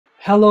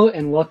Hello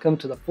and welcome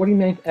to the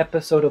 49th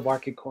episode of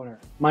Architect Corner.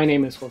 My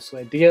name is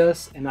Josue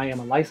Diaz and I am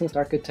a licensed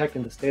architect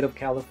in the state of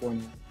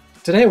California.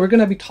 Today we're going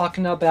to be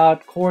talking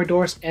about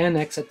corridors and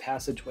exit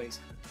passageways.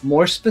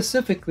 More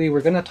specifically, we're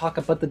going to talk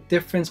about the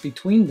difference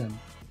between them.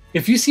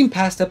 If you've seen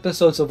past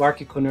episodes of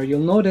Architect Corner,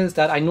 you'll notice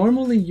that I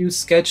normally use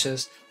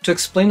sketches to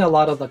explain a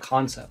lot of the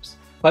concepts.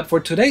 But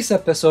for today's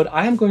episode,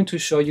 I am going to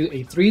show you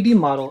a 3D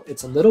model.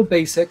 It's a little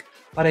basic,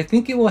 but I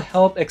think it will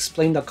help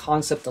explain the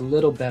concept a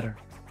little better.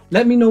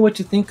 Let me know what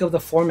you think of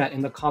the format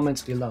in the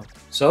comments below.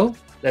 So,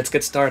 let's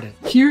get started.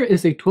 Here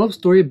is a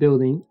 12-story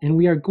building, and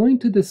we are going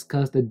to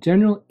discuss the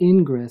general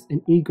ingress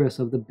and egress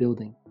of the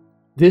building.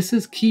 This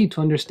is key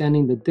to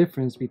understanding the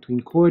difference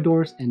between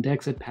corridors and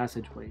exit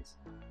passageways.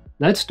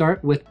 Let's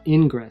start with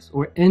ingress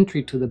or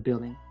entry to the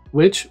building,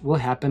 which will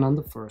happen on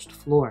the first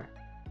floor.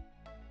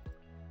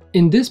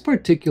 In this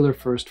particular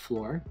first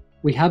floor,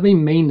 we have a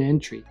main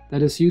entry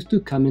that is used to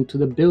come into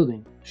the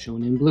building,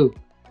 shown in blue.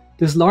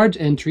 This large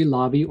entry,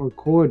 lobby, or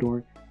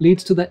corridor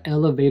leads to the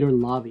elevator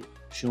lobby,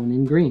 shown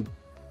in green,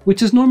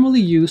 which is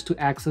normally used to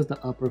access the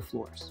upper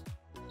floors.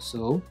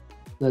 So,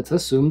 let's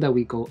assume that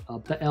we go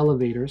up the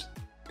elevators,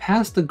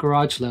 past the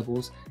garage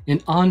levels,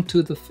 and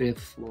onto the 5th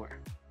floor.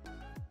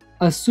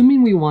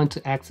 Assuming we want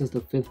to access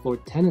the 5th floor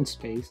tenant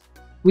space,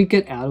 we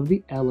get out of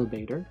the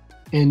elevator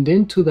and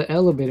into the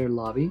elevator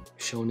lobby,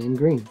 shown in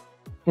green.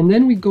 And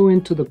then we go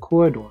into the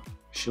corridor,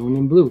 shown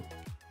in blue,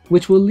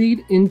 which will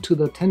lead into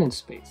the tenant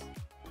space.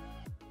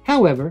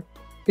 However,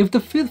 if the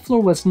 5th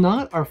floor was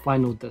not our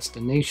final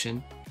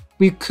destination,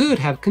 we could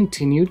have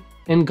continued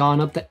and gone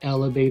up the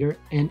elevator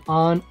and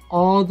on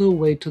all the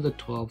way to the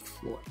 12th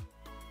floor.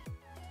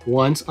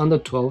 Once on the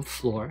 12th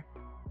floor,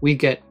 we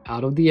get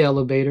out of the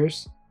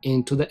elevators,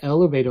 into the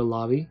elevator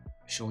lobby,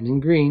 shown in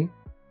green,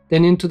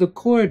 then into the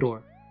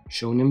corridor,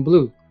 shown in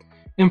blue.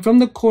 And from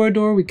the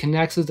corridor, we can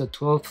access the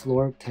 12th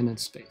floor tenant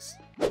space.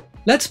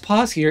 Let's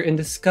pause here and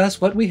discuss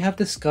what we have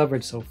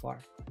discovered so far.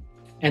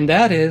 And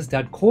that is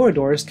that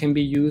corridors can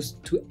be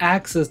used to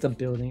access the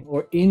building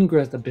or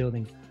ingress the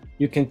building.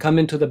 You can come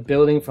into the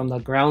building from the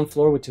ground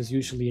floor, which is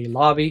usually a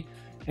lobby,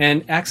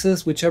 and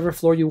access whichever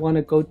floor you want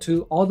to go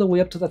to all the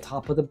way up to the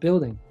top of the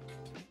building.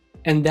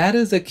 And that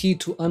is the key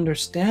to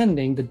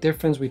understanding the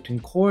difference between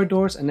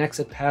corridors and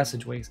exit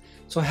passageways.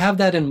 So have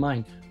that in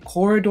mind.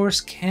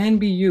 Corridors can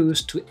be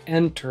used to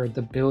enter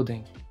the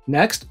building.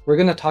 Next, we're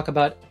going to talk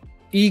about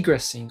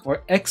egressing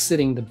or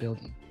exiting the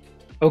building.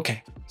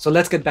 Okay, so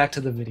let's get back to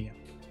the video.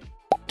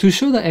 To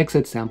show the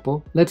exit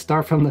sample, let's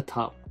start from the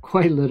top,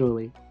 quite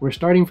literally. We're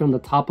starting from the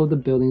top of the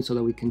building so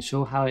that we can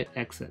show how it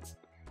exits.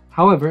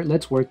 However,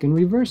 let's work in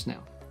reverse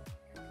now.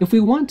 If we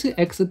want to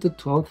exit the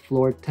 12th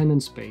floor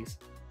tenant space,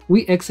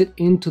 we exit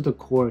into the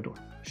corridor,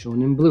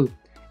 shown in blue.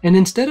 And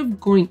instead of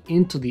going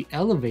into the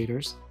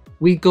elevators,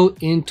 we go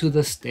into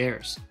the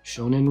stairs,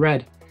 shown in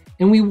red,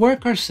 and we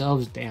work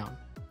ourselves down.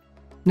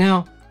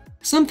 Now,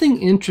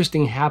 something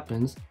interesting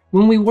happens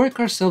when we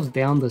work ourselves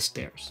down the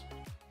stairs.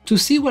 To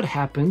see what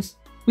happens,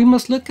 we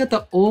must look at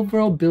the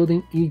overall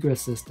building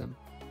egress system,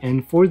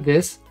 and for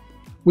this,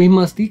 we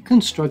must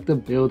deconstruct the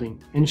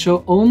building and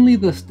show only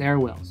the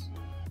stairwells.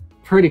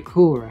 Pretty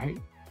cool, right?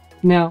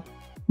 Now,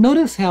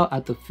 notice how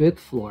at the 5th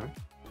floor,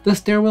 the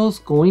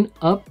stairwells going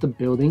up the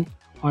building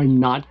are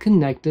not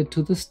connected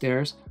to the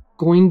stairs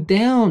going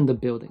down the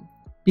building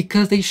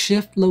because they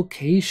shift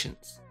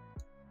locations.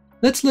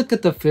 Let's look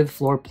at the 5th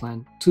floor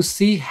plan to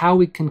see how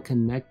we can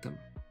connect them.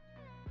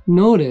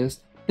 Notice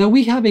that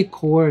we have a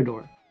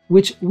corridor,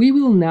 which we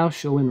will now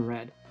show in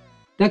red,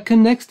 that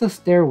connects the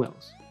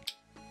stairwells.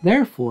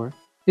 Therefore,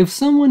 if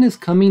someone is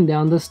coming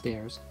down the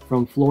stairs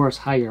from floors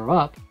higher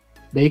up,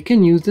 they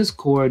can use this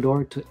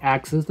corridor to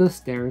access the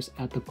stairs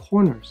at the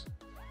corners.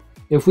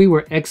 If we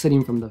were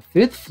exiting from the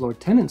 5th floor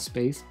tenant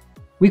space,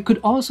 we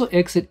could also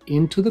exit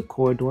into the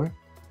corridor,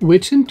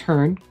 which in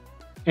turn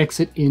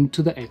exit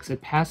into the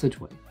exit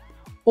passageway.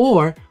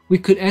 Or we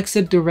could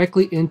exit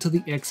directly into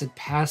the exit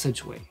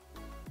passageway.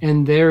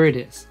 And there it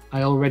is,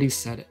 I already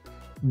said it.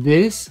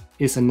 This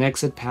is an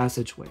exit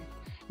passageway.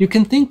 You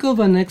can think of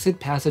an exit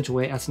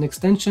passageway as an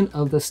extension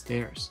of the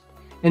stairs.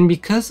 And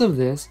because of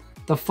this,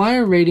 the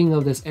fire rating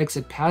of this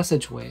exit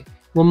passageway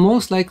will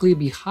most likely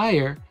be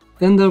higher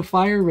than the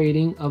fire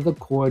rating of the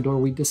corridor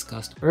we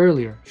discussed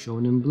earlier,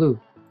 shown in blue.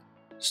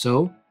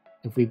 So,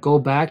 if we go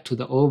back to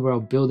the overall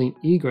building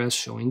egress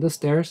showing the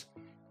stairs,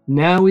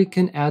 now we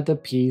can add the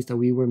piece that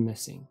we were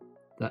missing,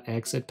 the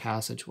exit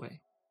passageway.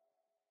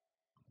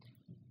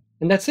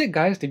 And that's it,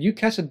 guys. Did you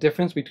catch the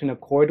difference between a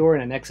corridor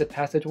and an exit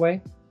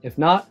passageway? If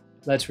not,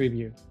 let's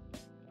review.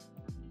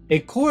 A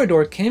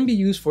corridor can be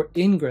used for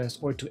ingress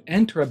or to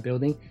enter a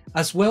building,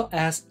 as well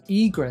as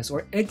egress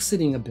or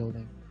exiting a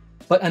building.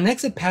 But an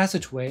exit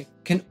passageway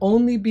can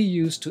only be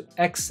used to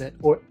exit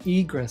or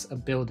egress a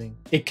building.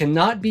 It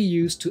cannot be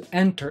used to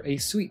enter a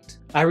suite.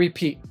 I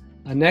repeat,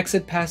 an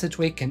exit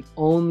passageway can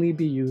only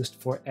be used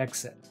for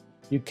exit.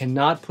 You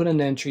cannot put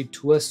an entry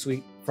to a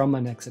suite from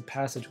an exit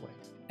passageway.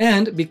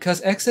 And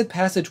because exit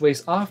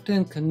passageways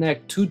often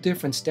connect two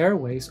different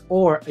stairways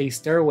or a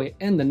stairway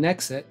and an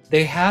exit,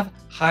 they have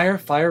higher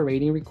fire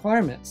rating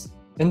requirements.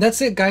 And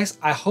that's it, guys.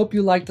 I hope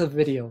you liked the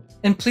video,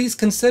 and please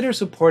consider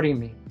supporting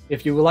me.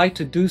 If you would like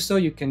to do so,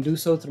 you can do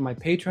so through my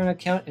Patreon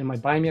account and my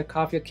Buy Me a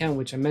Coffee account,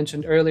 which I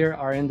mentioned earlier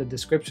are in the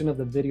description of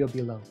the video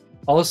below.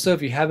 Also,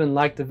 if you haven't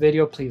liked the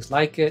video, please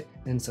like it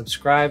and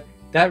subscribe.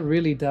 That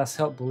really does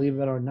help, believe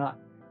it or not.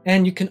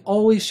 And you can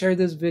always share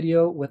this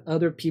video with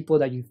other people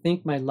that you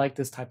think might like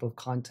this type of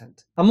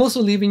content. I'm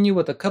also leaving you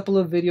with a couple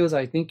of videos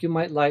I think you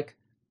might like.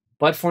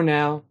 But for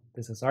now,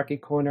 this is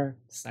Arcade Corner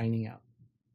signing out.